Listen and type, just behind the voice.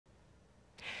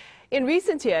In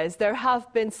recent years, there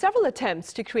have been several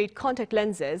attempts to create contact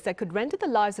lenses that could render the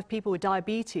lives of people with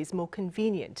diabetes more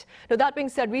convenient. Now, that being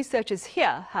said, researchers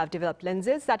here have developed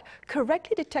lenses that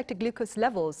correctly detect glucose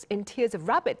levels in tears of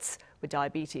rabbits with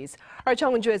diabetes. Our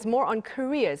Jeong Eun-joo has more on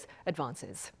Korea's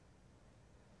advances.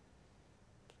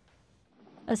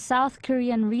 A South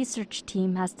Korean research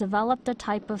team has developed a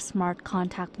type of smart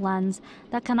contact lens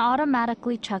that can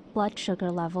automatically check blood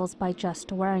sugar levels by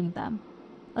just wearing them.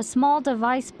 A small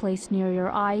device placed near your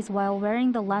eyes while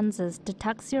wearing the lenses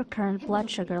detects your current blood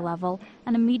sugar level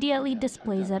and immediately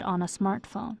displays it on a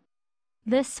smartphone.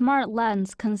 This smart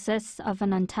lens consists of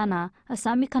an antenna, a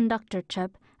semiconductor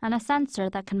chip, and a sensor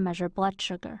that can measure blood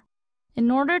sugar. In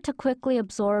order to quickly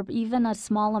absorb even a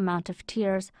small amount of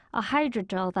tears, a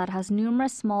hydrogel that has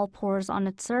numerous small pores on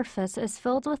its surface is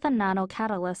filled with a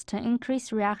nanocatalyst to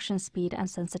increase reaction speed and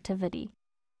sensitivity.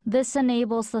 This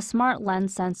enables the smart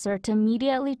lens sensor to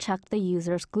immediately check the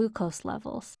user's glucose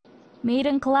levels. Made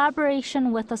in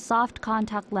collaboration with a soft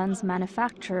contact lens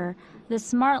manufacturer, this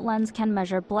smart lens can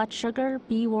measure blood sugar,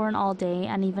 be worn all day,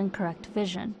 and even correct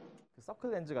vision.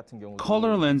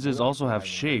 Color lenses also have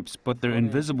shapes, but they're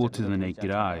invisible to the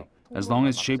naked eye. As long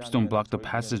as shapes don't block the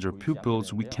passage of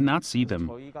pupils, we cannot see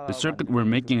them. The circuit we're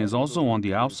making is also on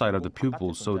the outside of the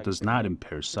pupils, so it does not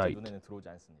impair sight.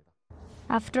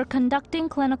 After conducting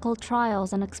clinical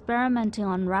trials and experimenting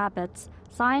on rabbits,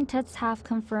 scientists have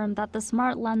confirmed that the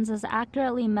smart lenses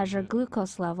accurately measure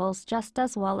glucose levels just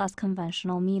as well as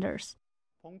conventional meters.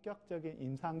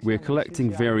 We're collecting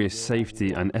various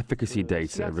safety and efficacy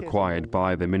data required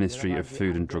by the Ministry of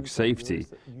Food and Drug Safety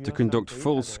to conduct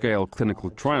full-scale clinical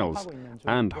trials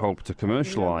and hope to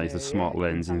commercialize the smart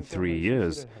lens in 3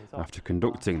 years after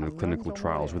conducting the clinical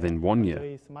trials within 1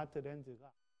 year.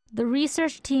 The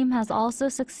research team has also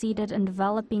succeeded in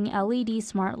developing LED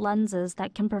smart lenses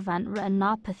that can prevent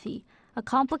retinopathy, a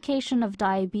complication of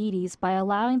diabetes, by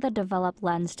allowing the developed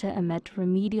lens to emit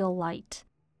remedial light.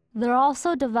 They're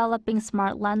also developing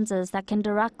smart lenses that can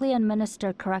directly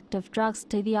administer corrective drugs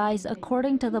to the eyes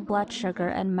according to the blood sugar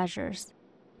and measures.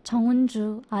 Jeong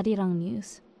Eun-joo, Arirang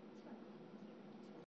News.